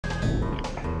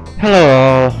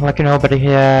Hello, LuckyNobody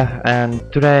here,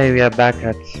 and today we are back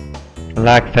at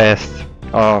Lagfest,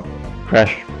 or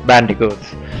Crash Bandicoot.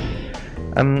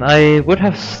 I would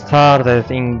have started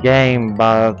in game,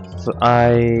 but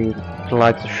I'd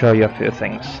like to show you a few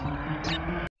things.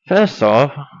 First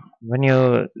off, when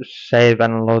you save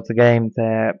and load the game,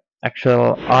 the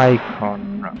actual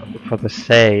icon for the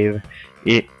save,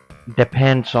 it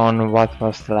depends on what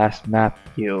was the last map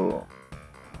you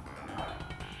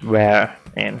were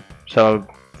in. So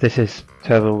this is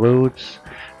Turtle Woods,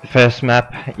 the first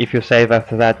map. If you save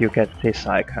after that, you get this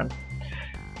icon,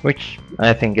 which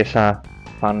I think is a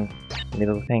fun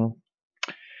little thing.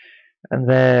 And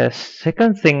the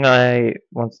second thing I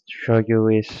want to show you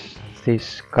is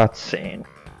this cutscene.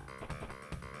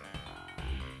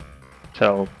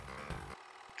 So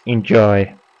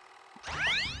enjoy.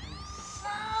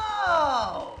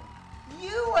 So,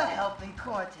 you were helping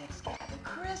Cortex gather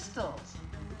crystals,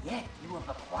 yet you have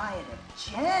acquired a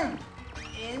gem.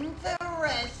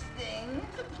 Interesting.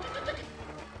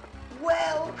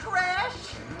 Well,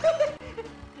 Crash,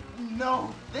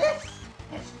 know this.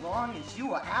 As long as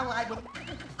you are allied with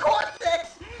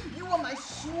Cortex, you are my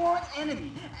sworn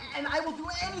enemy, and I will do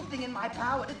anything in my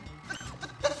power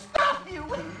to stop you.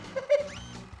 If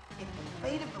the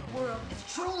fate of the world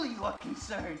is truly your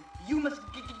concern, you must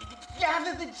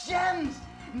gather the gems,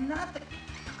 not the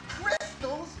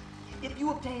crystals. If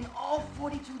you obtain all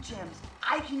 42 gems,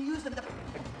 I can use them to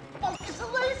focus a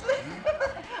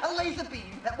laser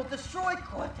beam that will destroy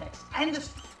Cortex and the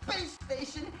space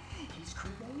station he's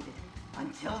created.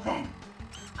 Until then,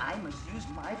 I must use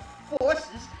my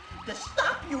forces to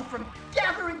stop you from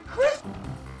gathering crystals.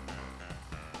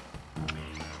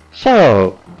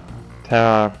 So there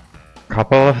are a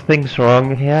couple of things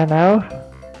wrong here now,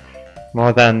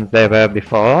 more than there were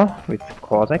before with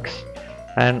Cortex,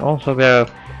 and also we're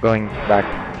going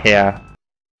back here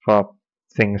for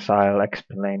things I'll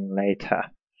explain later.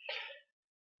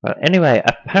 But anyway,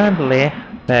 apparently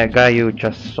the guy you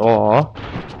just saw,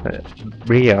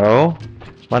 Rio,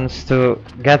 wants to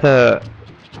gather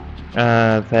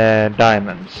the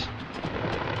diamonds.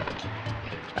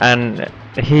 And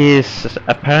he's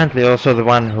apparently also the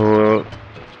one who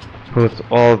put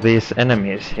all these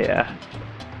enemies here.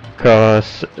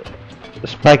 Because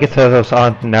spiky turtles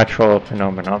aren't natural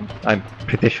phenomenon, I'm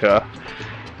pretty sure.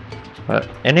 But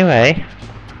anyway,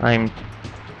 I'm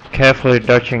carefully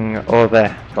dodging all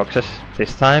the boxes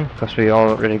this time, because we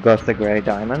already got the grey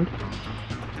diamond.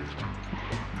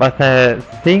 But the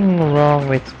thing wrong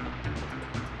with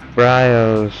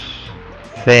Brio's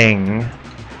plan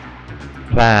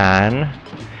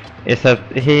is that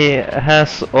he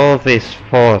has all these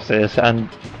forces and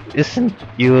isn't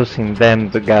using them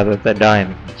to gather the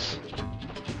diamonds.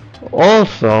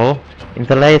 Also, in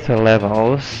the later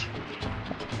levels,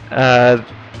 the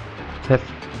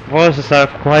forces are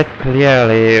quite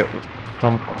clearly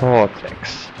from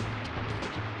Cortex.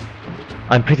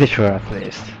 I'm pretty sure, at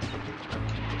least.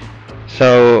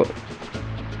 So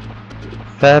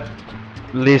that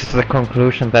leads to the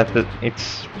conclusion that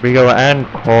it's Rio and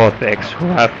Cortex who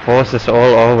have forces all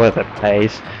over the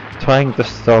place, trying to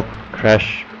stop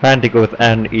Crash Bandicoot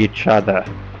and each other.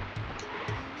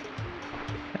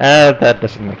 That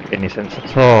doesn't make any sense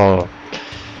at all.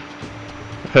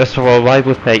 First of all, why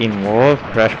would they involve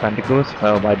Crash Bandicoot?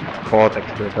 Well, why did Cortex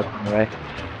do that anyway?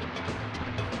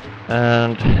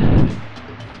 And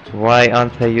why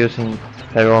aren't they using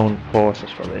their own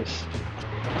forces for this?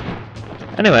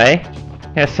 Anyway,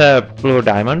 here's a blue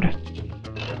diamond.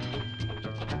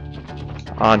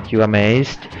 Aren't you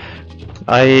amazed?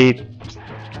 I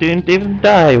didn't even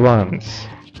die once.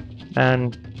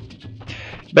 And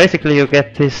basically you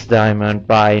get this diamond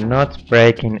by not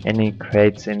breaking any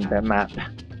crates in the map.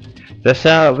 There's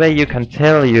a way you can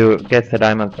tell you get the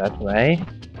diamond that way,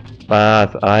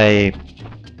 but I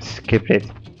skipped it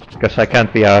because I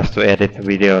can't be asked to edit the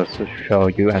video to show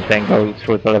you and then go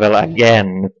through the level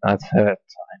again a third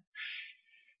time.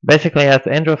 Basically at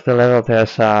the end of the level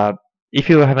there's a, if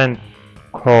you haven't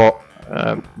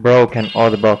broken all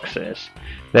the boxes,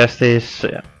 there's this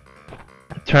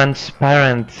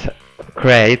transparent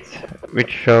crate which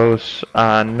shows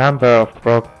a number of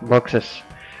boxes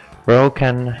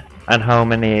broken and how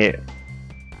many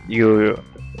you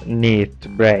need to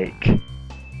break.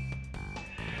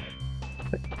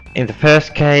 In the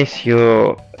first case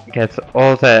you get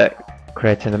all the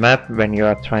crates in the map when you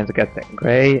are trying to get the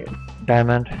grey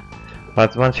diamond,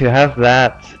 but once you have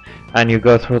that and you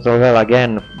go through the level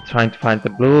again trying to find the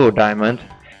blue diamond,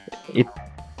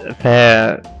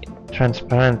 the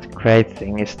transparent crate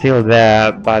thing is still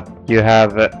there, but you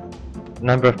have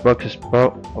number of boxes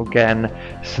broken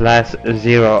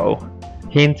 /0.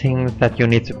 hinting that you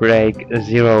need to break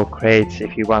 0 crates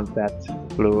if you want that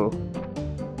blue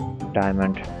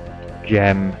diamond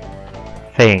gem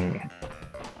thing.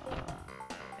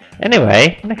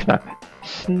 Anyway, next map.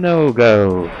 Snow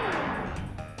Go,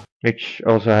 which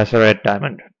also has a red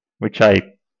diamond, which I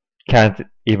can't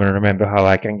even remember how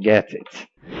I can get it.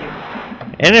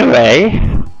 Anyway,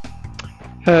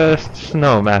 first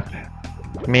snow map,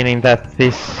 meaning that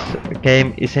this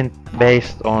game isn't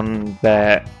based on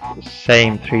the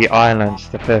same 3 islands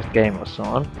the first game was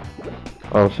on.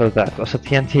 Also, that was a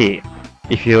TNT.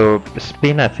 If you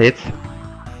spin at it,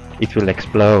 it will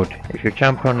explode. If you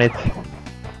jump on it,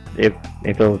 it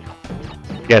will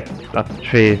get a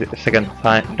 3-second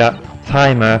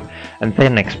timer and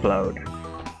then explode.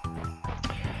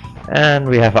 And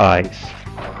we have ice.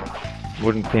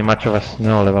 Wouldn't be much of a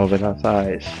snow level without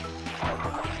ice.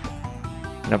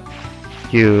 Nope.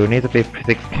 You need to be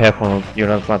pretty careful. You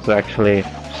don't want to actually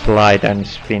slide and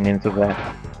spin into the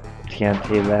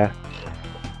TNT there.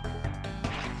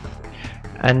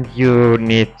 And you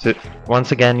need to,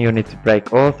 once again, you need to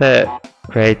break all the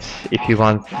crates if you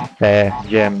want the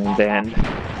gem in the end.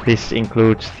 This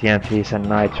includes TNTs and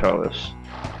nitros.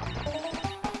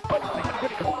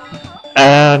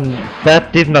 And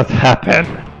that did not happen.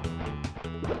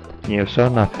 You saw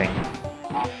nothing.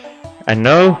 And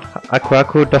no, Aku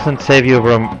Aku doesn't save you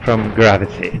from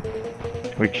gravity,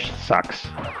 which sucks.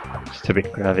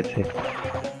 Stupid gravity.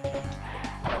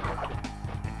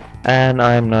 And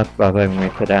I'm not bothering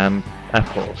with the damn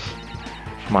apples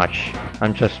much.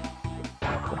 I'm just...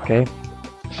 okay.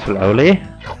 Slowly.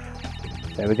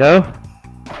 There we go.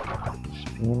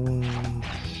 Spin,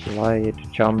 slide,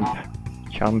 jump,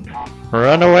 jump,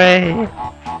 run away!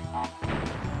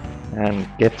 And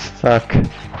get stuck.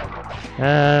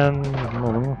 And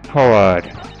moving forward.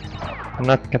 I'm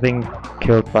not getting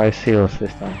killed by seals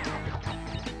this time.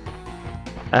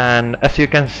 And as you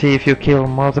can see, if you kill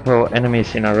multiple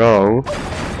enemies in a row,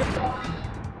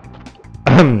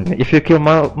 if you kill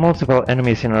multiple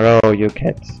enemies in a row, you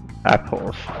get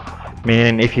apples.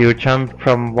 Meaning if you jump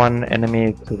from one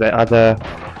enemy to the other,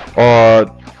 or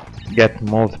get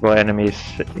multiple enemies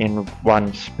in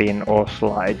one spin or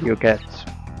slide, you get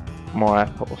more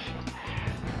apples.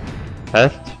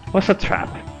 That was a trap.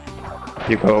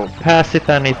 You go past it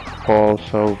and it falls,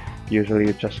 so usually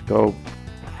you just go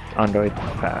under it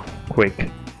quick.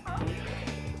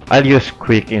 I'll use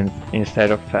quick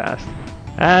instead of fast.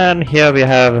 And here we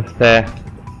have the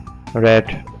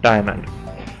red diamond.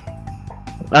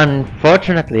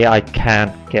 Unfortunately, I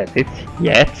can't get it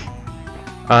yet.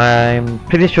 I'm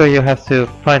pretty sure you have to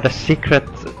find a secret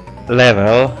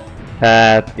level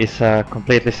that is a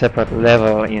completely separate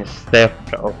level instead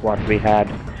of what we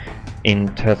had in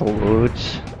Turtle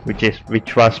Woods,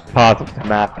 which was part of the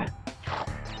map.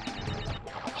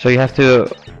 So you have to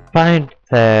find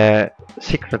the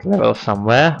secret level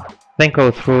somewhere, then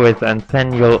go through it, and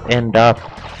then you'll end up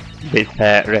with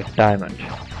a red diamond.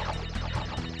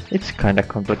 It's kinda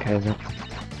complicated.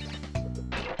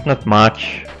 Not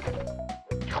much,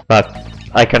 but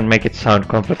I can make it sound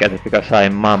complicated because I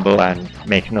mumble and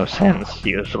make no sense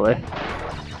usually.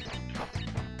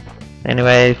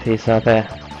 Anyway, these are the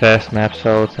first maps,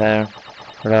 so they're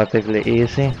relatively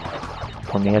easy,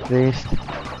 for me at least.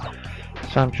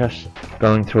 So I'm just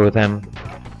going through them.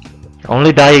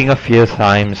 Only dying a few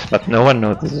times, but no one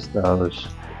notices those.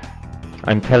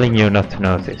 I'm telling you not to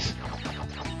notice.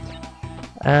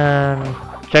 And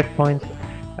checkpoint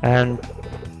and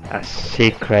a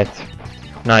secret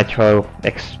nitro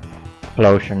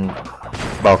explosion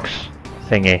box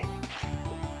thingy.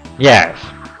 Yes.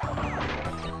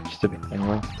 Stupid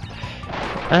penguin.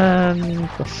 And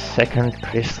the second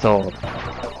crystal.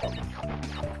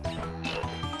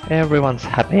 Everyone's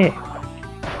happy.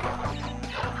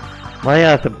 Why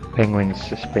are the penguins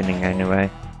spinning anyway?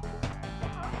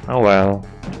 Oh well.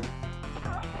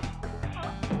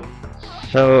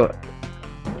 So,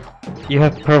 you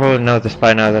have probably noticed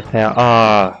by now that there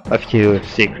are a few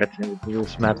secrets in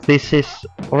this map. This is...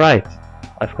 alright,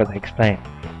 I forgot to explain.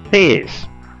 These!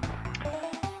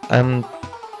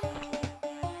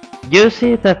 You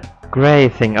see that grey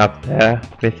thing up there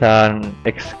with an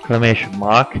exclamation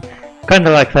mark?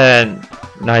 Kinda like the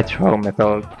nitro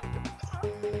metal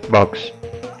box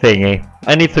thingy.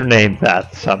 I need to name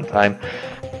that sometime.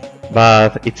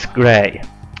 But it's grey.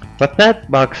 What that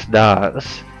box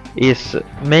does is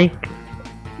make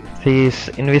these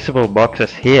invisible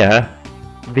boxes here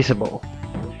visible.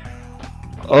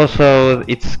 Also,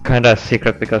 it's kinda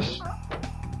secret because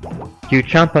you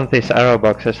jump on these arrow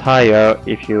boxes higher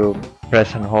if you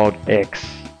press and hold X.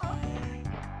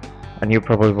 And you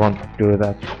probably won't do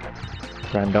that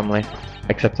randomly.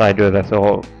 Except I do that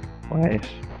always.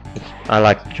 I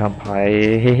like to jump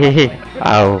high.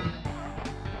 Ow.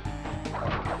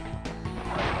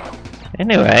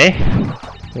 Anyway,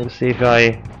 we'll see if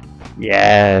I...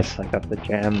 Yes, I got the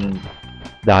gem.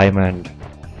 Diamond.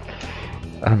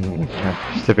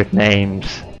 Stupid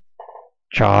names.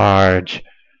 Charge.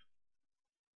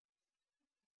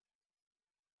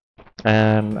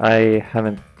 And I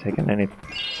haven't taken any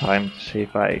time to see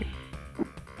if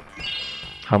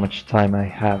how much time I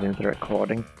have in the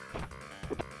recording.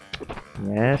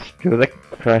 Yes, do the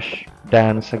crash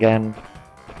dance again.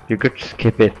 You could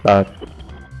skip it, but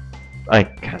I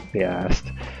can't be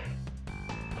asked.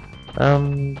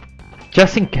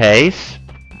 Just in case,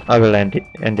 I will end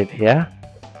it here.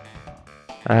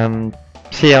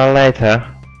 See you all later,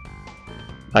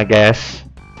 I guess.